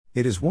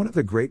It is one of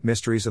the great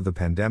mysteries of the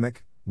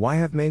pandemic. Why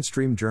have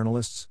mainstream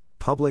journalists,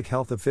 public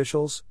health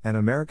officials, and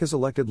America's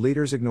elected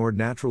leaders ignored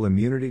natural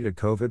immunity to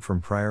COVID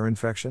from prior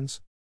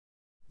infections?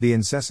 The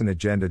incessant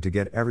agenda to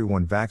get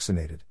everyone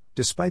vaccinated,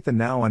 despite the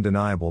now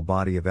undeniable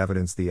body of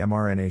evidence the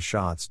mRNA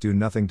shots do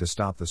nothing to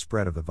stop the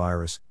spread of the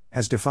virus,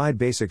 has defied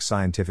basic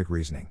scientific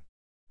reasoning.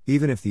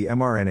 Even if the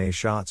mRNA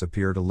shots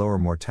appear to lower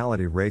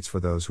mortality rates for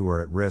those who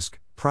are at risk,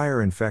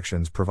 prior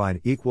infections provide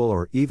equal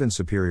or even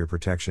superior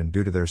protection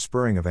due to their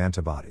spurring of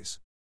antibodies.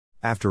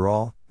 After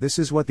all, this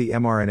is what the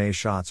mRNA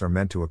shots are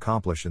meant to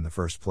accomplish in the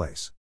first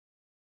place.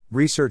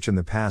 Research in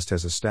the past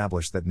has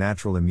established that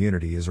natural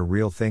immunity is a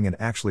real thing and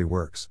actually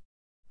works.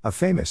 A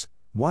famous,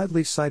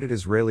 widely cited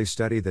Israeli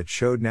study that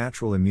showed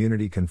natural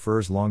immunity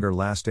confers longer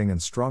lasting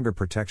and stronger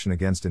protection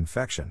against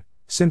infection,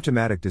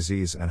 symptomatic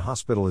disease and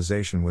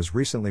hospitalization was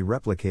recently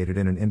replicated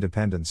in an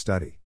independent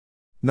study.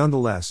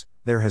 Nonetheless,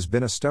 there has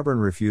been a stubborn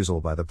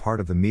refusal by the part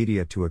of the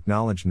media to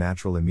acknowledge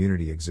natural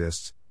immunity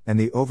exists, and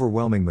the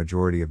overwhelming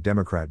majority of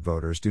Democrat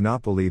voters do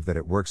not believe that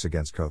it works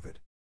against COVID.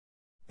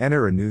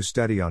 Enter a new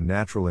study on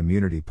natural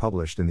immunity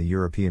published in the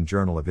European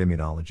Journal of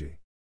Immunology.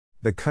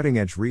 The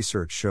cutting-edge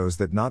research shows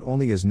that not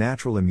only is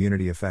natural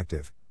immunity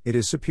effective, it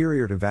is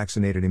superior to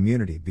vaccinated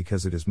immunity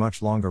because it is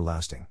much longer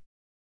lasting.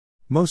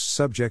 Most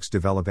subjects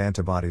develop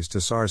antibodies to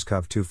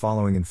SARS-CoV-2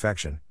 following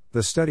infection,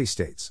 the study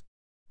states.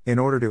 In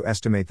order to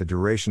estimate the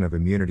duration of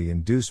immunity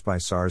induced by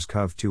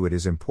SARS-CoV-2, it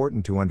is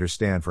important to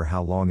understand for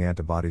how long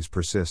antibodies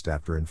persist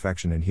after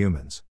infection in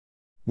humans.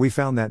 We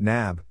found that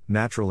NAb,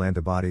 natural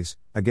antibodies,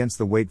 against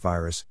the weight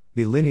virus,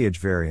 B lineage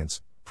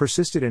variants,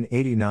 persisted in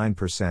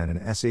 89%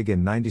 and SIG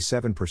in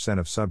 97%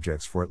 of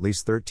subjects for at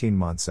least 13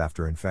 months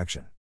after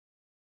infection.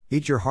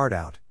 Eat your heart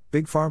out,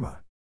 Big Pharma.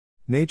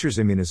 Nature's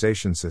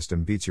immunization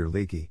system beats your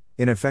leaky,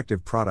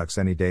 ineffective products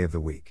any day of the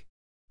week.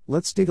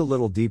 Let's dig a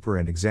little deeper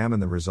and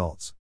examine the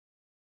results.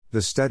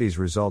 The study's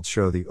results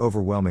show the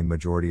overwhelming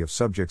majority of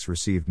subjects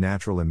received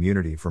natural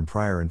immunity from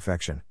prior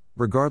infection,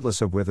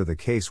 regardless of whether the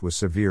case was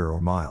severe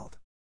or mild.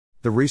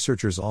 The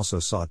researchers also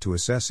sought to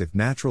assess if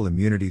natural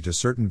immunity to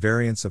certain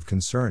variants of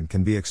concern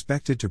can be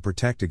expected to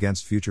protect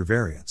against future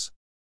variants.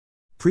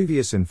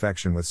 Previous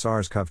infection with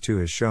SARS-CoV-2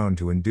 has shown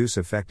to induce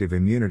effective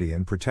immunity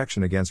and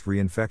protection against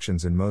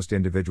reinfections in most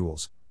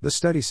individuals, the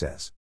study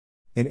says.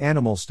 In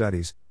animal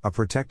studies, a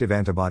protective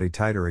antibody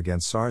titer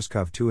against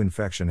SARS-CoV-2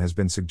 infection has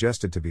been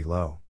suggested to be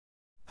low.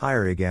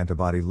 Higher IgG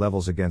antibody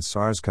levels against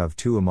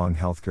SARS-CoV-2 among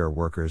healthcare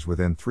workers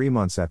within 3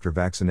 months after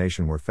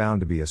vaccination were found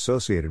to be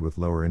associated with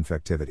lower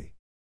infectivity.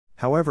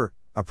 However,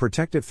 a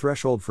protective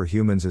threshold for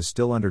humans is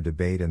still under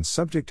debate and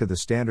subject to the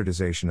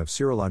standardization of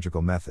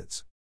serological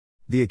methods.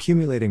 The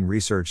accumulating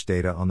research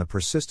data on the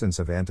persistence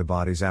of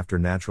antibodies after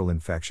natural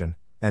infection,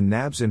 and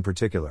NAbs in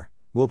particular,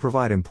 will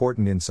provide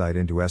important insight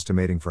into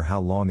estimating for how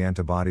long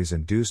antibodies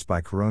induced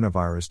by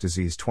coronavirus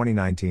disease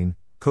 2019,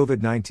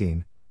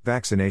 COVID-19,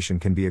 vaccination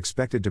can be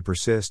expected to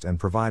persist and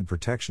provide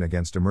protection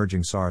against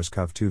emerging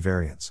SARS-CoV-2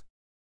 variants.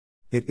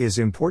 It is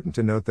important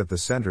to note that the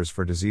Centers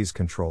for Disease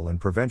Control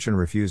and Prevention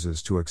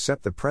refuses to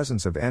accept the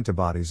presence of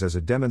antibodies as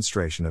a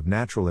demonstration of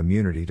natural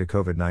immunity to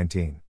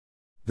COVID-19.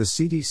 The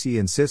CDC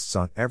insists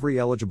on every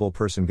eligible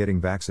person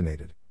getting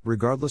vaccinated,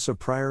 regardless of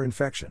prior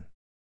infection.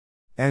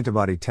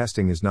 Antibody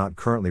testing is not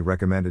currently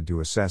recommended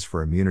to assess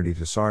for immunity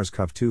to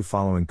SARS-CoV-2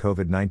 following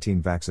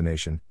COVID-19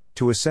 vaccination,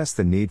 to assess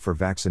the need for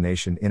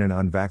vaccination in an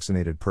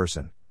unvaccinated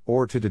person,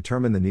 or to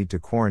determine the need to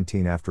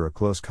quarantine after a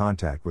close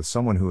contact with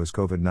someone who has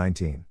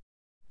COVID-19.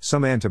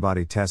 Some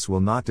antibody tests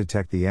will not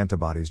detect the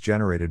antibodies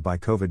generated by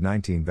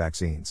COVID-19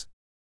 vaccines.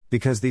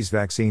 Because these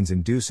vaccines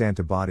induce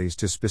antibodies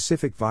to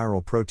specific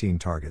viral protein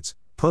targets,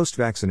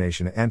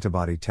 post-vaccination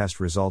antibody test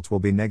results will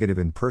be negative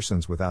in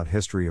persons without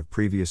history of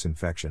previous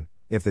infection,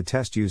 if the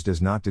test used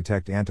does not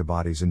detect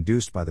antibodies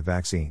induced by the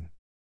vaccine.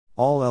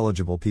 All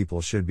eligible people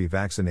should be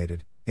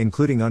vaccinated,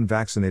 including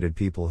unvaccinated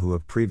people who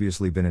have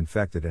previously been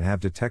infected and have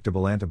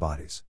detectable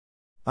antibodies.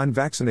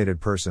 Unvaccinated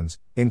persons,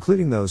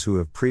 including those who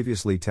have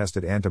previously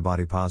tested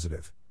antibody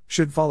positive,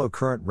 should follow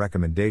current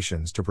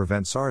recommendations to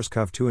prevent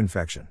SARS-CoV-2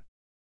 infection.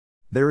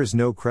 There is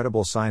no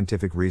credible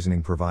scientific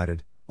reasoning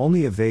provided,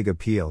 only a vague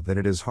appeal that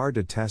it is hard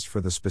to test for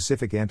the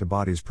specific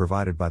antibodies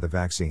provided by the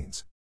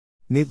vaccines.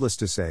 Needless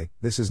to say,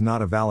 this is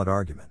not a valid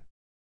argument.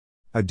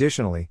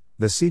 Additionally,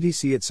 the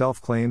CDC itself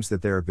claims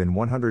that there have been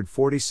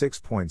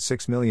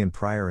 146.6 million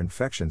prior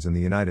infections in the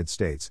United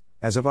States,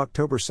 as of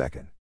October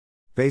 2.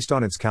 Based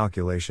on its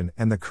calculation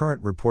and the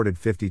current reported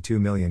 52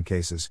 million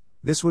cases,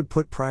 this would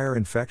put prior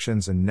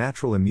infections and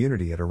natural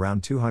immunity at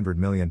around 200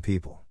 million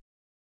people.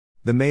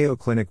 The Mayo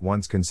Clinic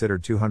once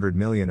considered 200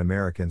 million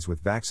Americans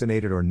with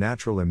vaccinated or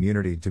natural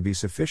immunity to be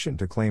sufficient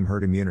to claim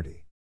herd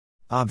immunity.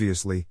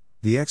 Obviously,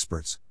 the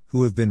experts,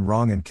 who have been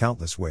wrong in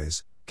countless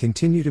ways,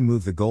 continue to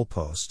move the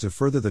goalposts to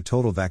further the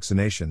total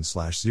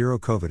vaccination/zero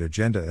COVID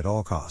agenda at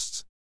all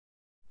costs.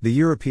 The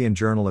European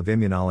Journal of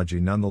Immunology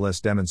nonetheless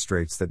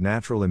demonstrates that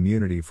natural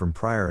immunity from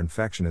prior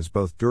infection is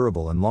both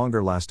durable and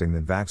longer lasting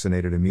than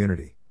vaccinated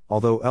immunity,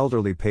 although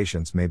elderly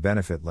patients may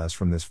benefit less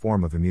from this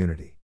form of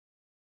immunity.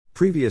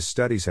 Previous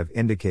studies have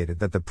indicated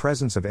that the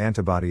presence of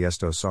antibodies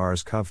to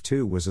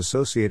SARS-CoV-2 was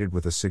associated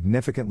with a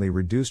significantly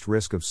reduced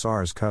risk of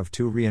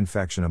SARS-CoV-2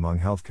 reinfection among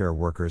healthcare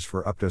workers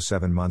for up to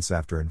 7 months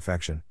after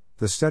infection,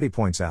 the study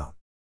points out.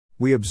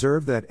 We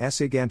observed that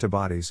SIG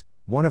antibodies,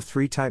 one of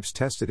 3 types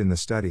tested in the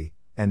study,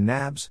 and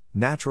NAbs,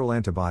 natural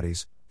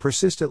antibodies,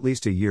 persist at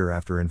least a year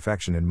after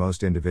infection in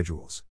most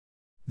individuals.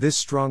 This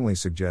strongly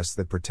suggests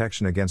that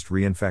protection against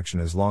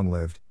reinfection is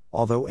long-lived,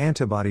 although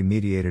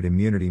antibody-mediated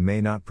immunity may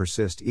not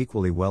persist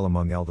equally well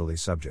among elderly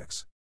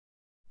subjects.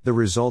 The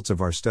results of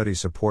our study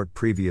support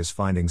previous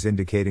findings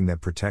indicating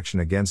that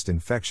protection against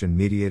infection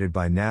mediated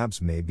by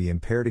NAbs may be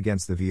impaired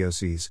against the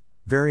VOCs,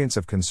 variants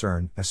of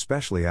concern,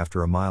 especially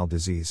after a mild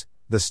disease,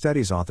 the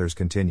study's authors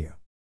continue.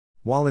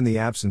 While in the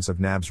absence of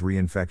NAbs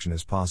reinfection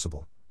is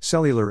possible,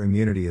 cellular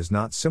immunity is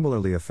not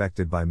similarly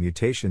affected by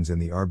mutations in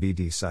the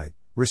RBD site,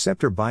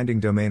 receptor binding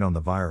domain on the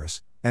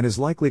virus, and is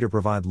likely to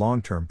provide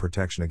long-term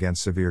protection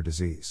against severe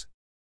disease.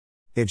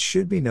 It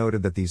should be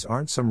noted that these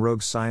aren't some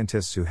rogue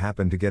scientists who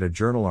happen to get a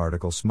journal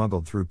article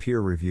smuggled through peer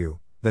review.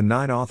 The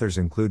 9 authors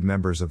include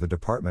members of the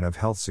Department of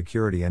Health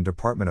Security and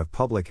Department of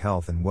Public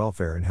Health and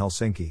Welfare in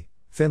Helsinki,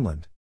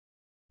 Finland.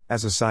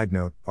 As a side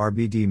note,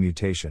 RBD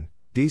mutation,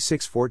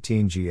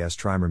 D614GS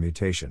trimer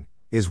mutation,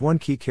 is one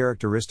key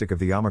characteristic of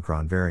the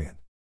Omicron variant.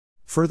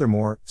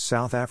 Furthermore,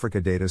 South Africa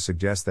data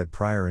suggests that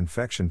prior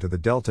infection to the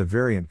Delta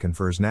variant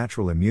confers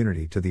natural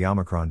immunity to the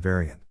Omicron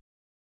variant.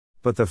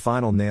 But the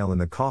final nail in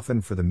the coffin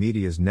for the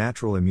media's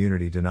natural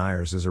immunity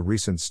deniers is a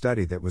recent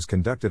study that was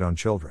conducted on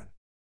children.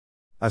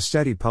 A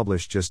study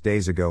published just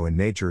days ago in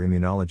Nature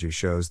Immunology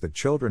shows that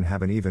children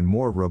have an even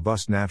more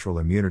robust natural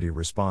immunity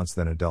response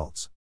than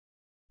adults.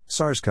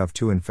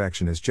 SARS-CoV-2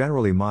 infection is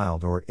generally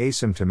mild or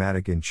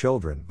asymptomatic in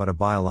children, but a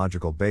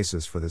biological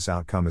basis for this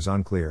outcome is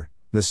unclear,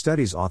 the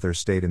study's authors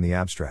state in the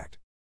abstract.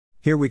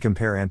 Here we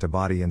compare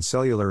antibody and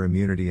cellular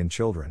immunity in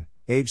children,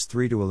 aged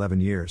 3 to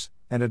 11 years,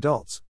 and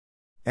adults.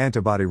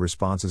 Antibody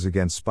responses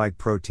against spike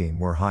protein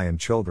were high in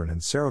children, and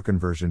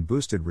seroconversion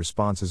boosted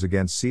responses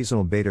against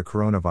seasonal beta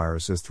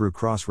coronaviruses through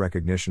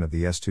cross-recognition of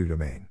the S2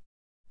 domain.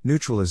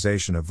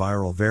 Neutralization of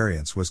viral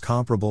variants was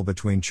comparable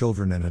between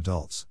children and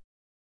adults.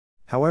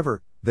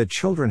 However, the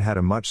children had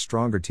a much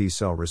stronger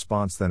T-cell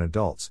response than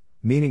adults,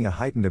 meaning a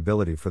heightened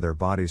ability for their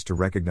bodies to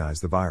recognize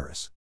the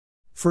virus.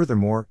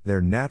 Furthermore, their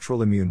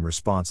natural immune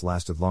response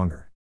lasted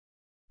longer.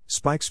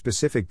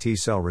 Spike-specific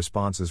T-cell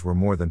responses were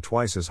more than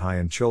twice as high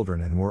in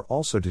children and were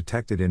also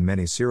detected in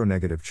many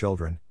seronegative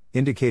children,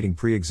 indicating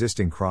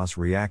pre-existing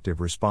cross-reactive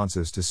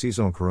responses to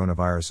seasonal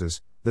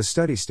coronaviruses, the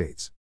study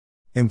states.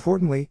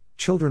 Importantly,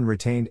 children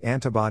retained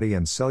antibody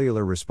and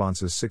cellular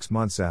responses 6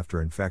 months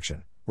after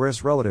infection,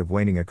 whereas relative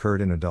waning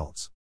occurred in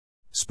adults.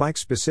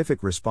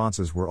 Spike-specific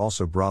responses were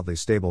also broadly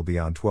stable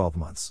beyond 12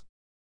 months.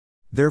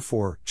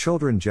 Therefore,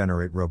 children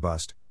generate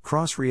robust,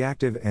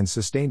 cross-reactive and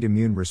sustained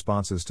immune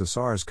responses to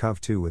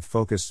SARS-CoV-2 with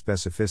focused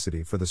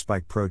specificity for the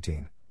spike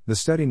protein, the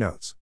study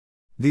notes.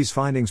 These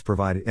findings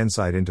provide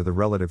insight into the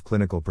relative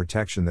clinical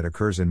protection that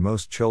occurs in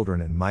most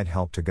children and might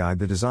help to guide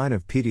the design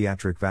of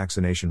pediatric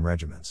vaccination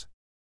regimens.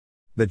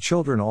 The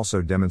children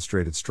also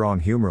demonstrated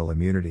strong humoral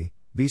immunity,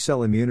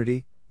 B-cell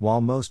immunity,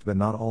 while most but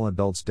not all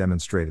adults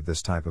demonstrated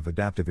this type of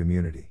adaptive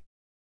immunity.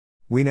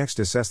 We next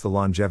assess the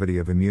longevity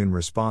of immune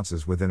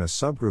responses within a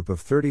subgroup of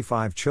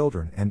 35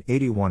 children and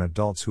 81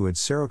 adults who had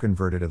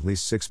seroconverted at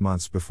least 6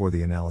 months before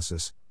the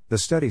analysis, the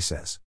study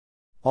says.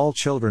 All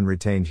children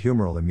retained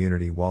humoral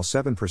immunity while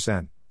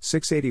 7%,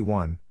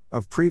 681,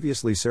 of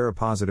previously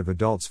seropositive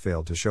adults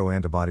failed to show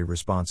antibody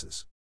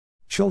responses.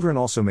 Children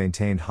also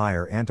maintained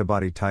higher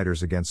antibody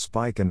titers against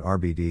spike and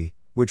RBD,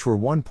 which were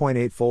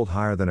 1.8-fold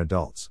higher than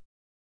adults.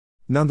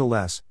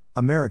 Nonetheless,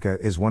 America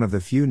is one of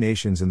the few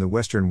nations in the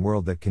Western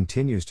world that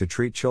continues to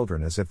treat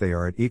children as if they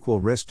are at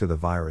equal risk to the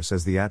virus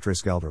as the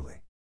at-risk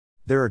elderly.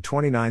 There are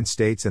 29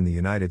 states in the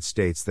United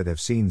States that have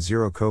seen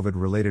zero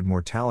COVID-related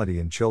mortality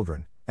in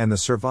children, and the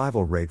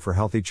survival rate for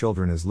healthy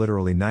children is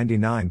literally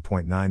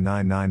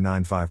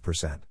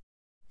 99.99995%.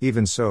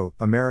 Even so,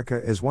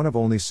 America is one of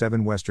only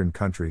 7 Western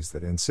countries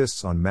that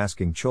insists on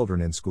masking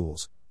children in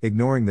schools,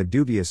 ignoring the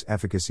dubious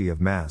efficacy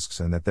of masks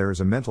and that there is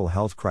a mental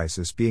health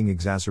crisis being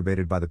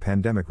exacerbated by the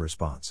pandemic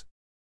response.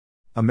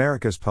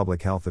 America's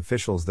public health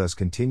officials thus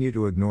continue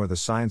to ignore the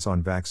science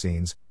on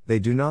vaccines. They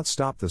do not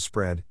stop the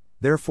spread,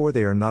 therefore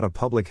they are not a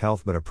public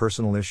health but a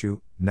personal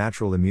issue.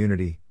 Natural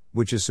immunity,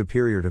 which is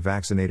superior to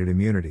vaccinated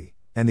immunity,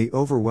 and the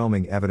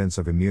overwhelming evidence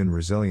of immune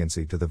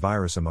resiliency to the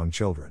virus among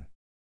children.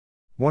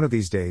 One of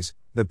these days,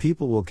 the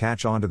people will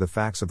catch on to the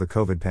facts of the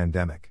COVID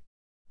pandemic.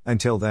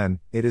 Until then,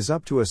 it is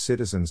up to us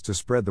citizens to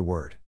spread the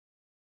word.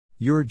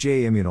 Your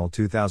J. Immunol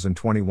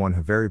 2021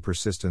 have very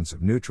persistence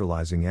of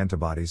neutralizing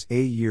antibodies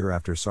a year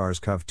after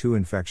SARS-CoV-2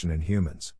 infection in humans.